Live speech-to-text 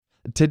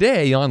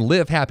Today on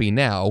Live Happy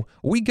Now,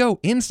 we go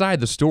inside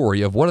the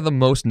story of one of the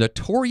most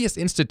notorious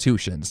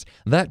institutions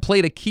that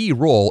played a key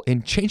role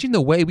in changing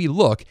the way we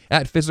look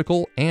at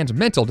physical and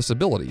mental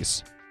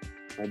disabilities.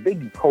 My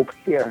big hope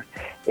here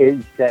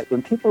is that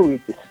when people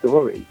read the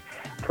story,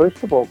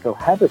 first of all, they'll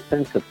have a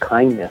sense of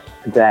kindness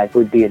that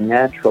would be a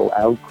natural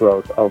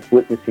outgrowth of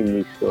witnessing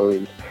these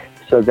stories,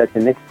 so that the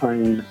next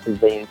time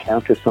they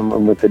encounter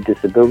someone with a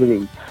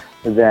disability,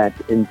 that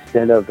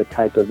instead of a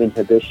type of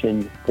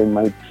inhibition, they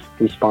might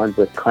respond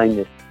with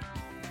kindness.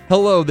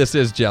 Hello, this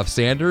is Jeff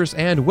Sanders,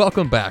 and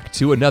welcome back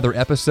to another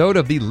episode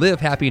of the Live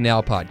Happy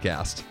Now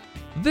podcast.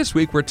 This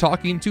week, we're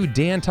talking to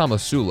Dan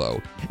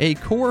Tomasulo, a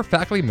core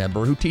faculty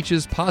member who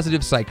teaches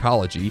positive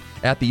psychology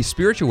at the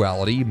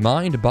Spirituality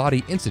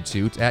Mind-Body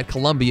Institute at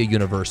Columbia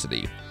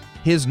University.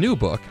 His new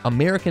book,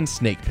 American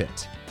Snake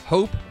Pit: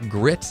 Hope,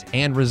 Grit,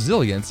 and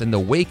Resilience in the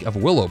Wake of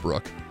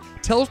Willowbrook,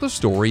 tells the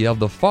story of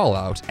the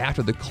fallout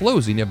after the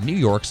closing of New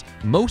York's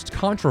most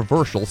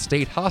controversial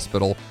state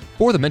hospital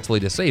for the mentally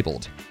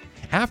disabled.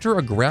 After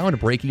a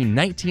groundbreaking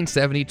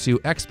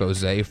 1972 expose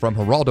from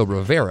Geraldo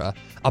Rivera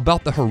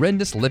about the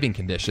horrendous living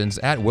conditions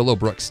at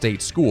Willowbrook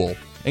State School,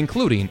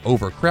 including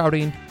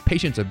overcrowding,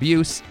 patient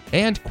abuse,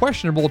 and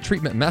questionable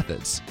treatment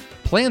methods,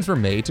 plans were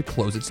made to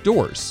close its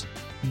doors.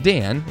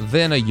 Dan,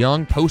 then a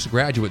young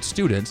postgraduate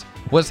student,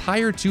 was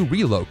hired to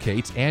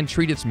relocate and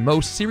treat its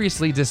most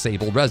seriously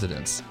disabled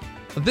residents.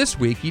 This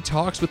week, he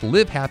talks with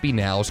Live Happy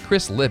Now's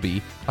Chris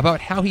Libby about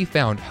how he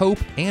found hope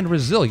and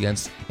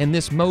resilience in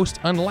this most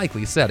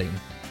unlikely setting.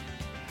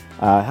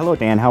 Hello,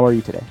 Dan. How are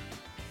you today?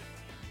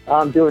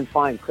 I'm doing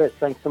fine. Chris,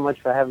 thanks so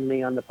much for having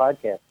me on the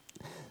podcast.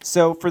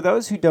 So, for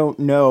those who don't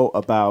know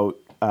about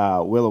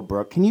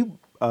Willowbrook, can you,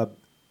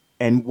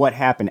 and what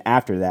happened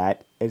after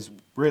that, is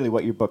really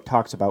what your book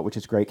talks about, which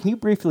is great. Can you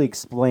briefly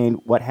explain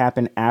what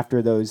happened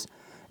after those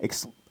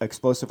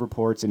explosive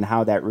reports and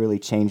how that really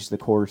changed the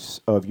course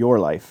of your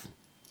life?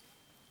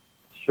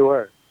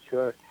 Sure.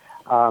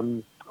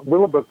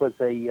 Willowbrook was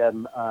a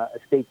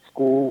state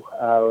school,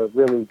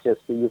 really just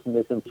a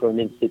euphemism for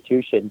an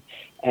institution,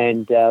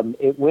 and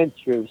it went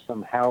through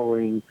some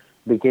harrowing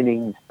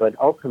beginnings, but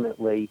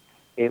ultimately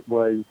it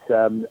was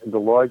the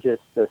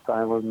largest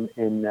asylum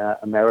in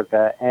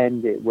America,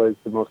 and it was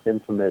the most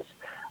infamous.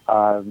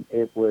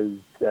 It was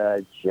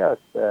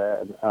just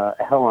a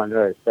hell on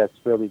earth. That's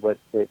really what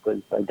it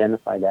was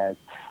identified as.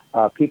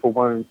 People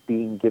weren't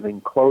being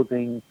given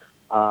clothing.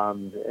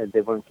 They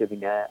weren't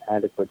giving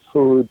adequate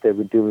food. They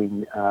were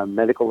doing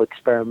medical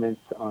experiments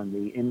on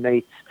the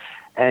inmates.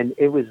 And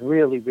it was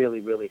really,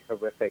 really, really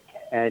horrific.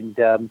 And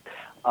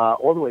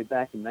all the way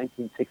back in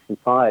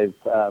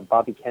 1965,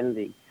 Bobby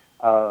Kennedy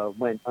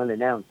went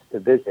unannounced to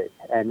visit.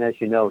 And as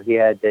you know, he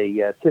had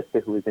a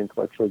sister who was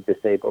intellectually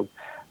disabled.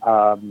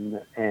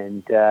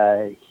 And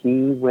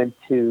he went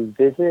to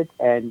visit,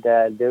 and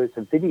there was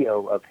a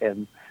video of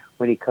him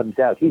when he comes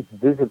out. He's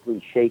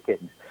visibly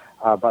shaken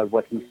by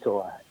what he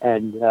saw.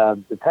 And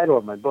the title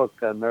of my book,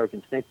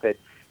 American Snake Pit,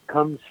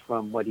 comes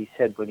from what he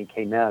said when he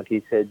came out.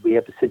 He said, "We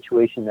have a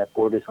situation that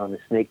borders on a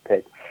snake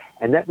pit."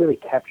 And that really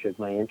captured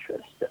my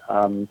interest.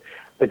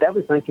 But that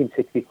was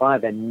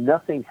 1965, and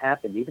nothing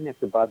happened, even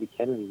after Bobby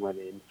Kennedy went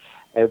in.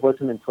 It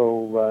wasn't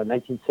until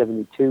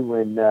 1972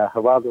 when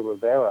Geraldo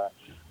Rivera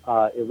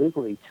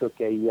illegally took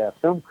a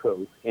film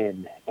crew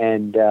in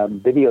and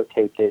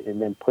videotaped it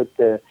and then put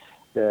the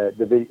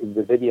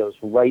videos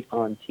right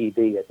on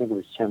TV. I think it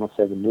was Channel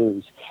 7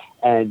 News.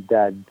 And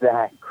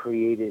that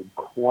created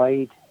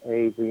quite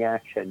a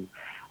reaction.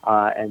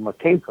 And what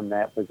came from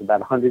that was about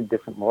 100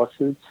 different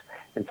lawsuits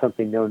and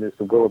something known as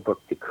the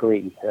Willowbrook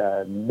Decree,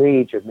 a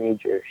major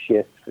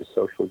shift for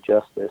social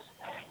justice.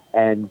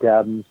 And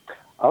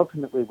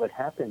ultimately what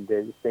happened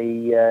is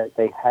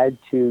they had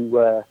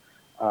to,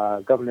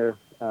 Governor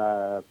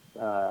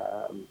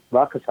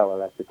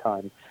Rockefeller at the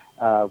time,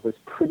 was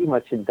pretty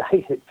much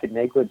indicted for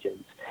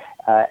negligence.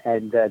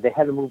 And they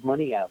had to move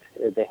money out.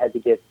 They had to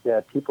get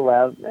people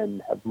out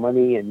and have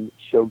money and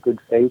show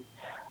good faith.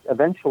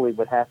 Eventually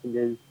what happened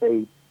is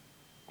they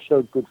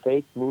showed good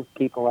faith, moved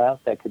people out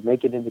that could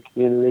make it in the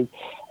community.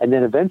 And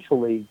then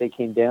eventually they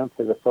came down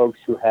to the folks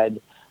who had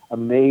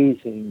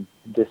amazing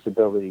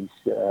disabilities,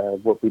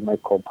 what we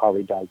might call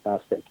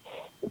polydiagnostic,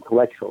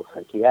 intellectual,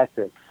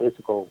 psychiatric,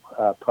 physical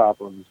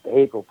problems,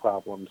 behavioral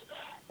problems.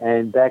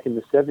 And back in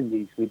the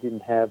 70s, we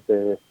didn't have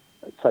the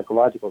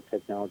psychological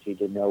technology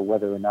to know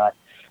whether or not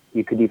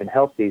you could even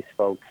help these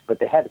folks, but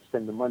they had to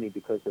spend the money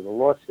because of the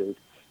lawsuit.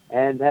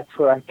 And that's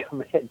where I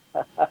come in.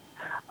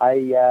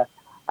 I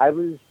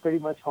was pretty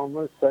much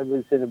homeless. I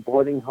was in a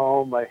boarding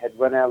home. I had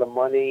run out of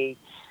money.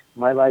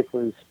 My life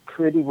was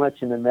pretty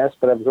much in a mess,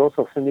 but I was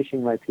also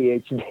finishing my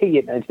PhD,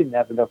 and I didn't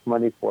have enough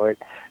money for it.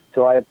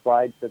 So I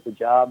applied for the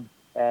job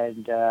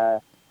and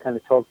kind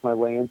of talked my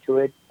way into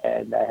it,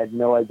 and I had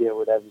no idea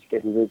what I was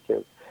getting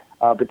into.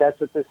 But that's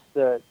what this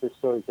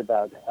story's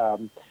about.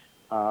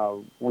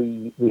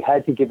 We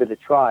had to give it a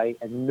try,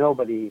 and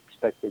nobody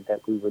expected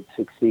that we would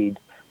succeed.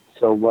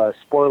 So,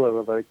 spoiler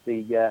alert: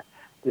 the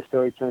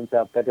story turns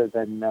out better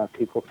than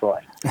people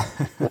thought.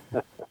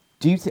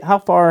 How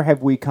far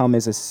have we come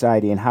as a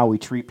society in how we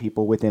treat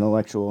people with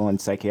intellectual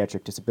and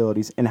psychiatric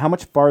disabilities, and how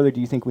much farther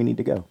do you think we need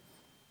to go?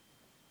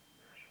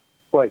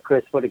 Boy,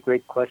 Chris, what a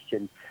great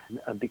question.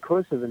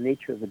 Because of the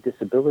nature of the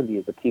disability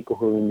of the people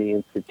who are in the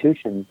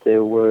institutions,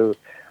 there were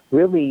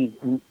really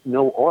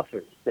no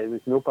authors. There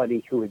was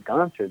nobody who had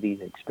gone through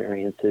these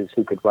experiences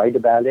who could write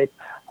about it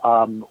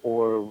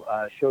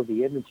or show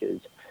the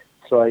images.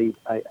 So I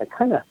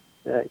kind of,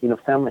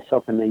 found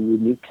myself in a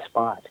unique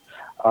spot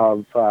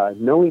of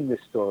knowing the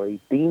story,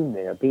 being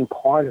there, being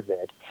part of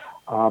it,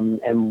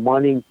 and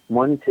wanting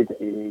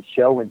to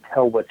show and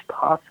tell what's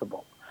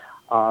possible.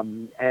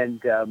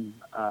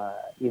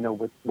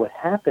 What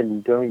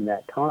happened during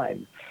that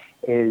time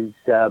is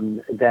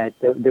that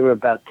there were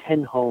about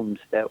 10 homes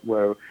that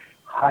were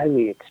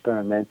highly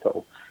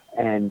experimental,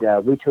 and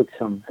we took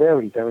some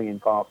very, very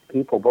involved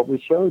people, but we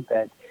showed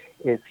that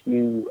if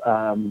you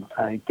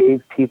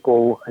gave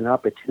people an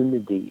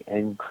opportunity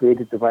and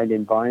created the right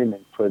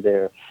environment for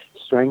their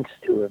strengths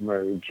to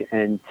emerge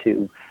and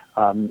to,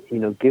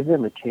 give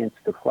them a chance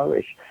to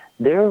flourish,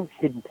 their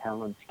hidden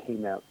talents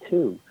came out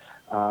too.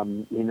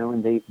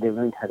 And they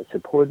learned how to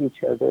support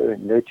each other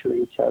and nurture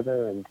each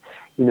other and,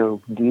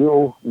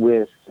 deal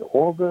with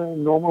all the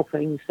normal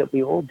things that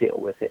we all deal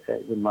with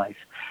in life.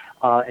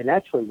 And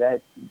actually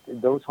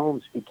those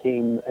homes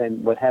became,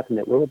 and what happened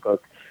at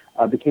Willowbrook,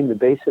 became the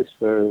basis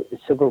for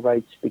civil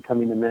rights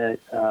becoming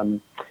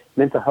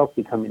mental health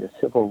becoming a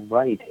civil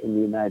right in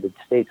the United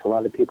States. A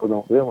lot of people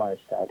don't realize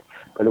that,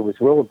 but it was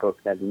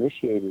Willowbrook that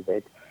initiated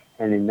it.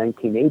 And in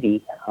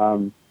 1980,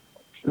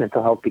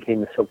 mental health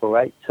became a civil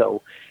right.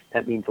 So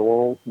that means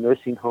all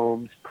nursing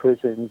homes,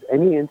 prisons,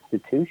 any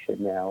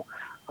institution now,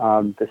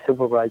 the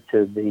civil rights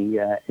of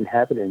the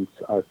inhabitants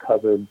are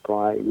covered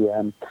by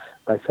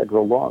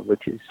federal law,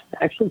 which is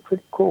actually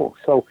pretty cool.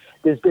 So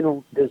there's been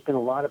a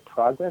lot of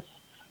progress,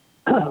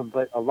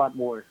 but a lot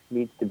more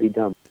needs to be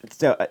done.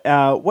 So,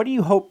 what do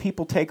you hope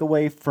people take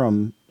away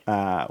from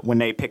when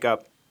they pick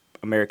up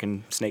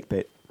American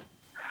Snakepit?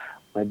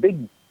 My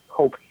big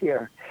hope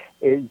here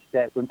is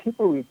that when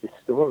people read the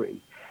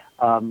story,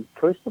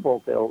 first of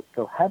all, they'll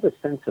have a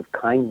sense of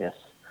kindness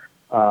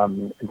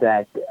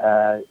that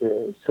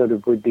sort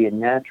of would be a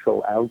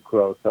natural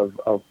outgrowth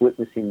of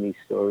witnessing these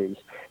stories,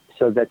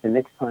 so that the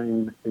next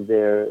time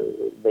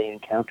they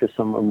encounter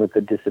someone with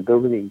a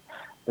disability,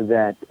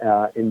 that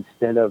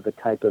instead of a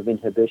type of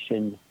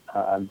inhibition,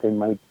 they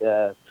might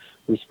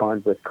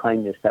respond with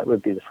kindness. That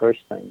would be the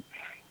first thing.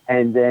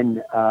 And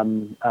then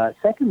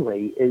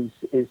secondly is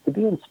to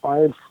be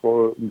inspired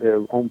for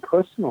their own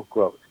personal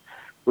growth.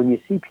 When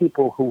you see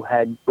people who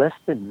had less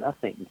than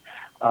nothing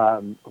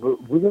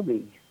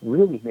really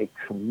make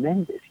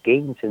tremendous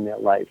gains in their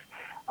life,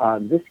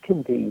 this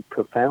can be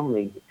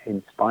profoundly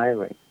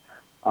inspiring.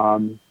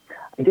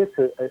 I guess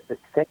a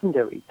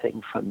secondary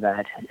thing from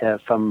that,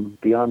 from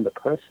beyond the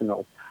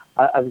personal,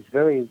 I was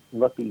very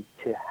lucky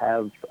to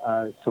have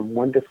some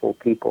wonderful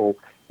people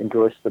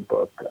endorse the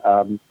book,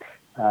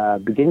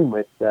 beginning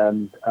with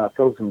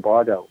Phil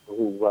Zimbardo,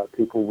 who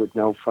people would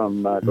know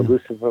from the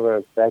Lucifer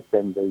Effect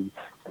and the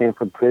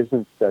Stanford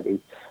Prison Study.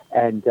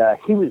 And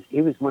he was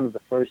one of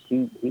the first.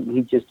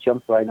 He just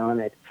jumped right on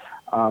it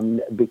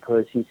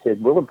because he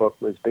said Willowbrook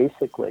was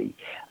basically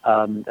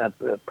a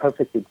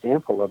perfect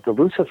example of the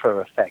Lucifer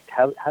Effect.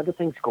 How do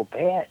things go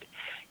bad?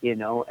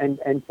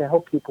 And to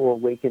help people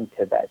awaken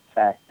to that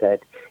fact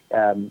that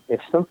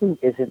if something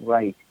isn't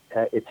right,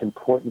 it's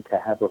important to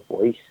have a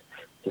voice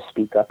to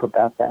speak up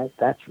about that.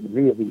 That's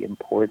really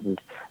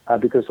important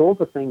because all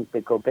the things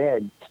that go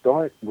bad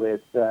start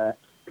with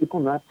people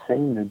not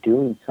saying or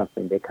doing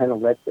something. They kind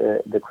of let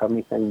the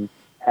crummy thing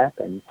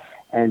happen,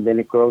 and then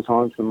it grows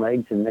arms and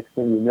legs, and next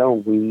thing you know,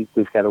 we've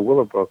got a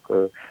Willowbrook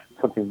or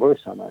something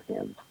worse on our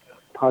hands.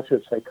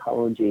 Positive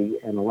psychology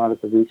and a lot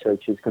of the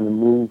research is going to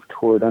move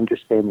toward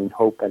understanding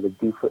hope at a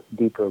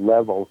deeper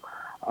level,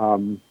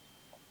 and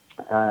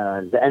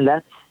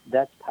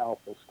that's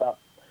powerful stuff.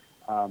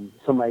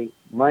 So my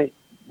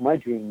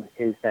dream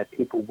is that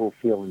people will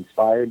feel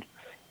inspired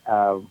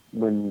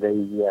when they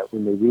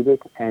read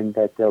it, and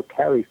that they'll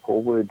carry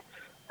forward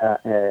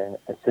a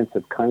sense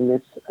of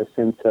kindness, a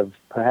sense of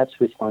perhaps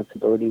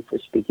responsibility for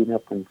speaking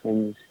up when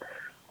things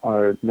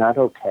are not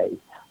okay,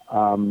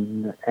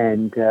 and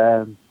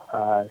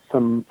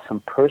some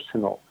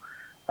personal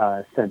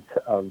sense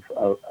of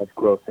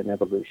growth and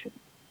evolution.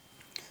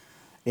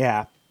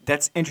 Yeah.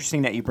 That's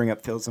interesting that you bring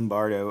up Phil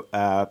Zimbardo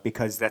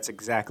because that's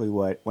exactly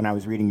when I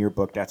was reading your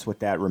book, that's what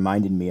that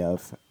reminded me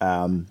of,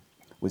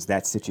 was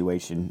that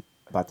situation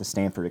about the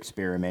Stanford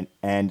experiment.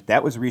 And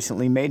that was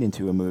recently made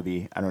into a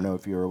movie. I don't know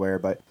if you're aware,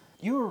 but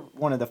you were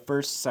one of the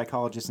first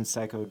psychologists and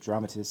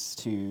psychodramatists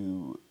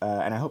to,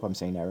 and I hope I'm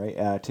saying that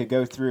right, to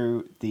go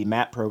through the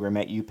MAP program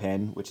at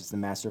UPenn, which is the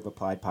Master of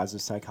Applied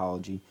Positive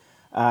Psychology.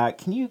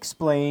 Can you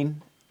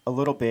explain a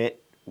little bit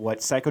what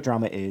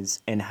psychodrama is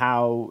and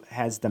how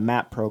has the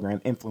MAP program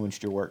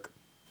influenced your work?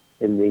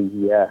 in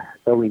the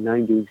early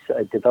 90s,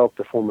 developed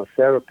a form of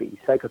therapy,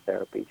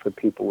 psychotherapy, for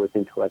people with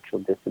intellectual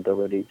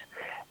disabilities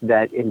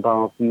that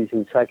involved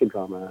using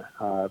psychodrama,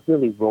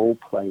 really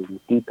role-playing,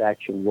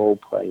 deep-action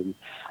role-playing,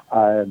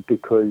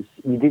 because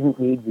you didn't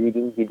need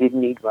reading, you didn't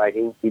need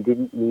writing, you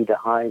didn't need a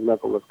high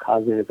level of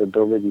cognitive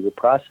ability to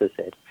process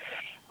it.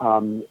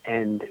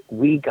 And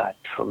we got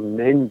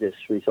tremendous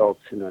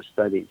results in our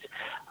studies.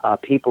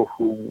 People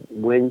who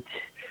went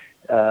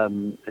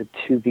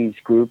to these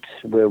groups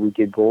where we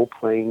did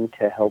role-playing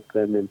to help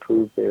them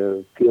improve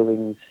their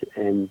feelings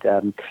and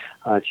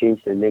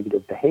change their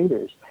negative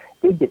behaviors,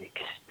 they did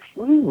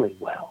extremely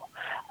well.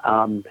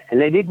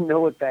 And I didn't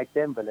know it back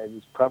then, but I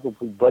was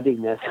probably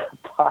budding as a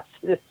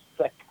positive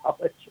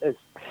psychologist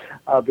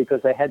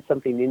because I had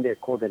something in there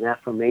called an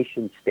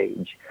affirmation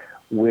stage,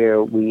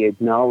 where we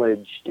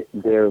acknowledged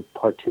their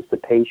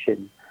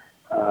participation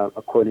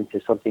according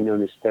to something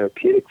known as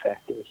therapeutic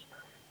factors.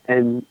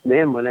 And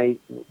then when I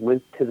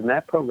went to the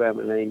MAP program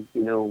and I,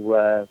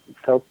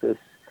 felt this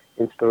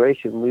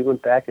inspiration, we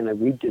went back and I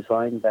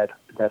redesigned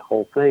that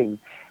whole thing.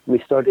 We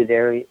started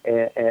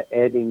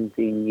adding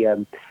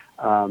the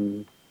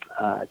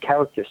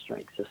character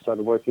strengths. I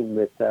started working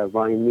with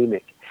Ryan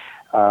Nemec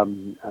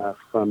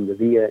from the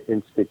VIA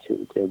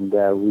Institute, and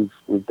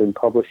we've been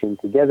publishing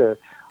together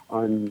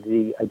on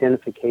the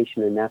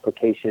identification and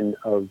application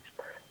of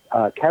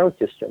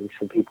character strengths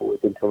for people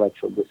with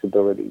intellectual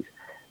disabilities,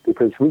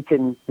 because we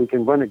can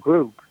run a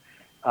group,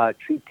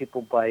 treat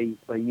people by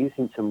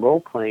using some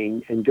role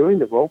playing, and during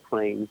the role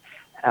playing,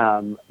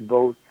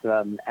 both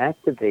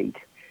activate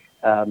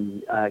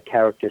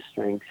character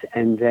strengths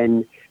and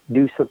then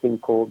do something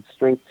called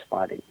strength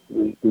spotting.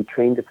 We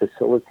train the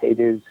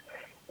facilitators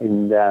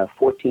in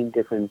 14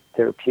 different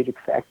therapeutic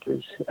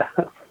factors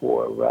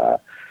for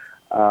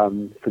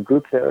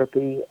group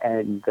therapy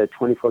and the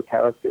 24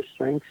 character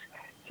strengths.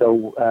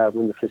 So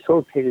when the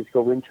facilitators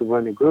go in to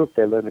run a group,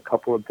 they learn a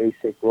couple of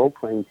basic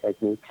role-playing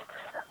techniques,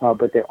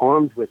 but they're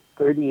armed with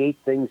 38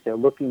 things they're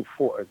looking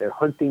for. They're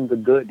hunting the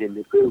good in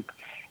the group,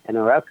 and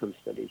our outcome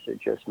studies are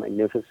just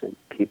magnificent.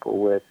 People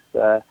with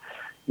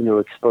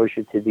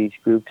exposure to these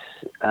groups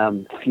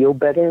feel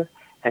better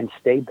and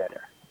stay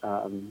better.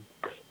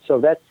 So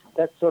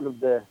that's sort of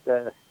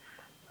the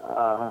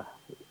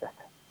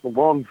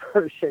long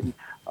version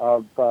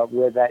of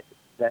where that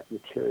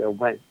material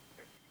went.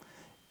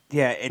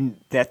 Yeah, and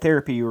that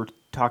therapy you were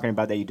talking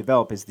about that you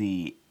develop is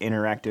the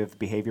interactive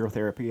behavioral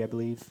therapy, I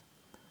believe.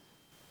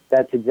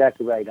 That's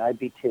exactly right,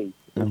 IBT,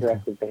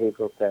 interactive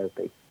behavioral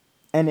therapy.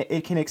 And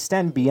it can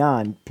extend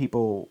beyond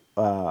people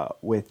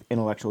with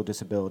intellectual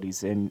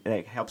disabilities, and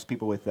it helps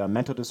people with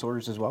mental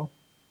disorders as well?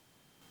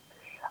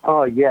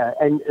 Oh, yeah.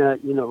 And,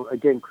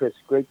 again, Chris,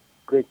 great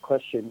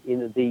question.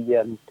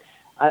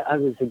 I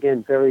was,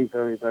 again, very,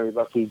 very, very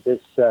lucky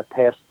this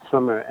past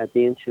summer at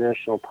the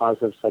International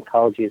Positive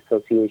Psychology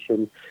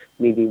Association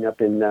meeting up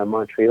in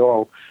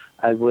Montreal.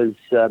 I was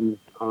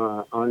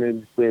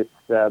honored with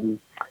the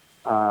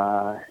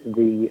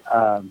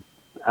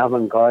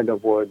Avant-Garde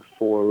Award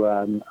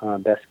for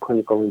Best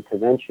Clinical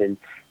Intervention,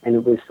 and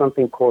it was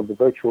something called the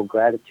Virtual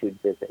Gratitude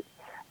Visit.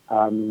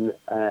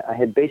 I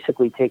had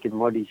basically taken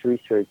Marty's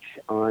research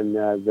on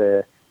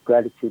the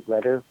gratitude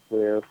letter,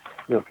 where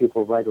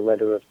people write a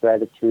letter of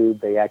gratitude,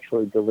 they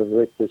actually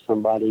deliver it to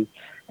somebody,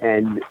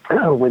 and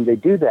when they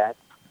do that,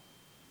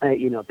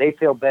 they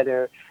feel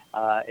better.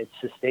 It's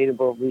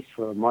sustainable at least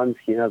for a month.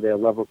 Their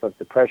levels of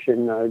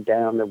depression are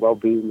down, their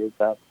well-being is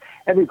up.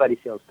 Everybody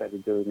feels better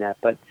doing that.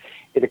 But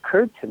it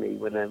occurred to me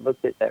when I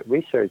looked at that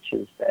research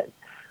is that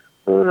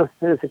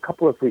there's a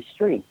couple of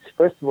restraints.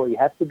 First of all, you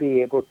have to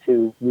be able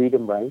to read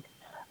and write.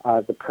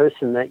 The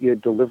person that you're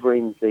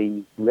delivering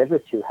the letter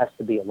to has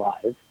to be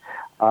alive.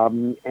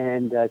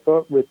 And I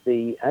thought with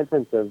the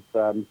advent of,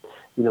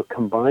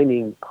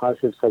 combining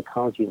positive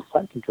psychology and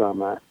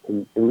psychodrama,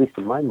 at least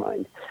in my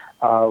mind,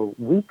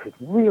 we could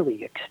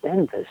really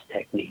extend this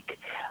technique.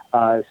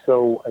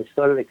 So I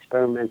started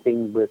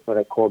experimenting with what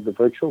I called the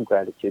virtual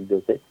gratitude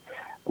visit,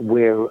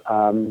 where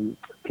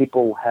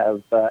people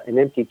have an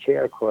empty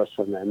chair across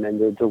from them,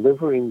 and they're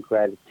delivering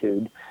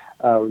gratitude,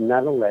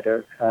 not a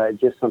letter,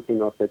 just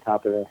something off the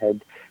top of their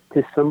head,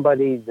 to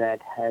somebody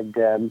that had,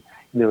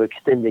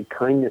 extended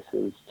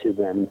kindnesses to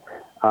them,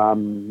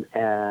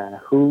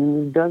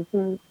 who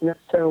doesn't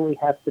necessarily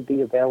have to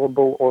be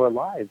available or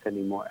alive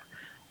anymore.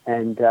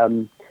 And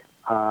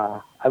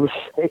I was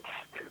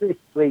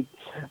extremely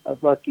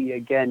lucky.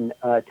 Again,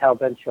 Tal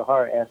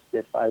Ben-Shahar asked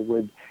if I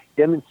would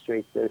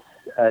demonstrate this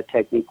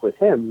technique with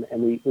him,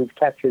 and we've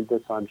captured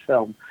this on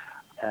film,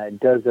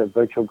 does a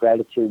virtual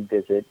gratitude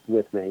visit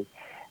with me,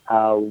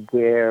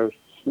 where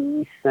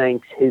he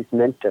thanks his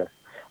mentor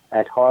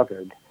at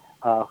Harvard,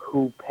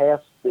 who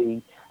passed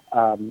the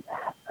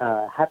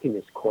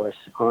happiness course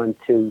on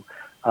to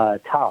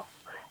Tal.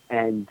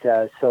 And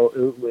so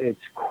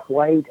it's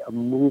quite a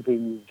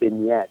moving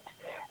vignette.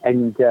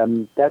 And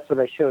that's what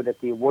I showed at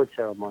the award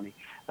ceremony,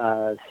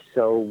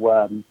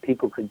 so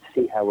people could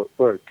see how it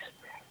works.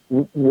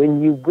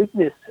 When you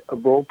witness a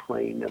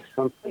role-playing of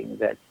something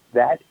that's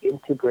that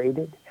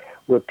integrated,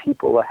 where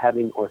people are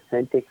having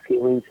authentic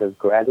feelings of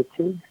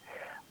gratitude,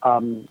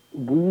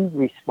 we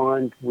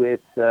respond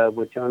with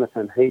what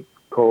Jonathan Haidt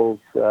calls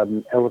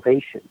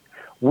elevation.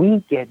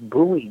 We get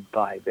buoyed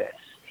by this.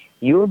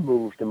 You're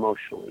moved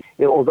emotionally.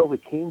 Although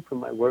it came from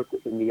my work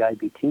within the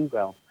IBT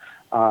realm,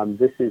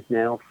 this is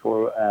now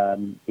for a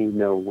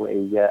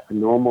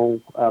normal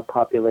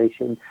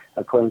population,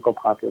 a clinical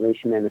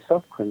population, and a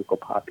subclinical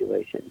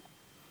population.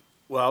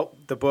 Well,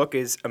 the book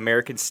is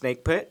American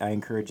Snake Pit. I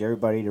encourage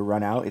everybody to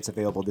run out. It's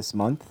available this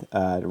month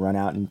to run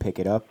out and pick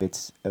it up.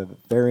 It's a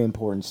very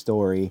important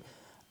story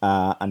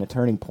on a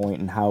turning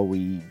point in how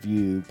we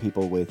view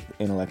people with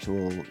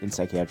intellectual and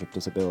psychiatric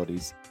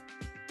disabilities.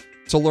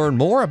 To learn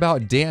more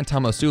about Dan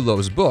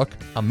Tomasulo's book,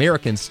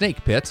 American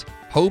Snake Pit,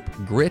 Hope,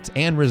 Grit,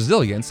 and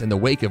Resilience in the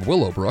Wake of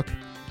Willowbrook,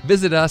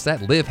 visit us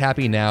at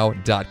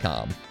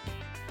livehappynow.com.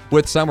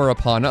 With summer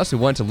upon us, we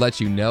want to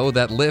let you know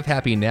that Live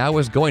Happy Now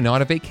is going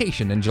on a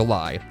vacation in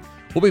July.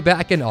 We'll be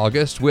back in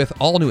August with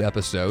all new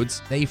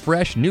episodes, a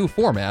fresh new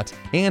format,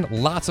 and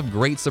lots of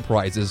great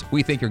surprises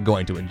we think you're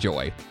going to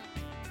enjoy.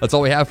 That's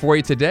all we have for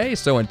you today,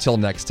 so until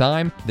next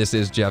time, this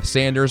is Jeff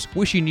Sanders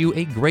wishing you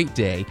a great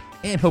day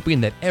and hoping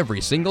that every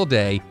single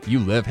day you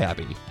live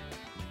happy.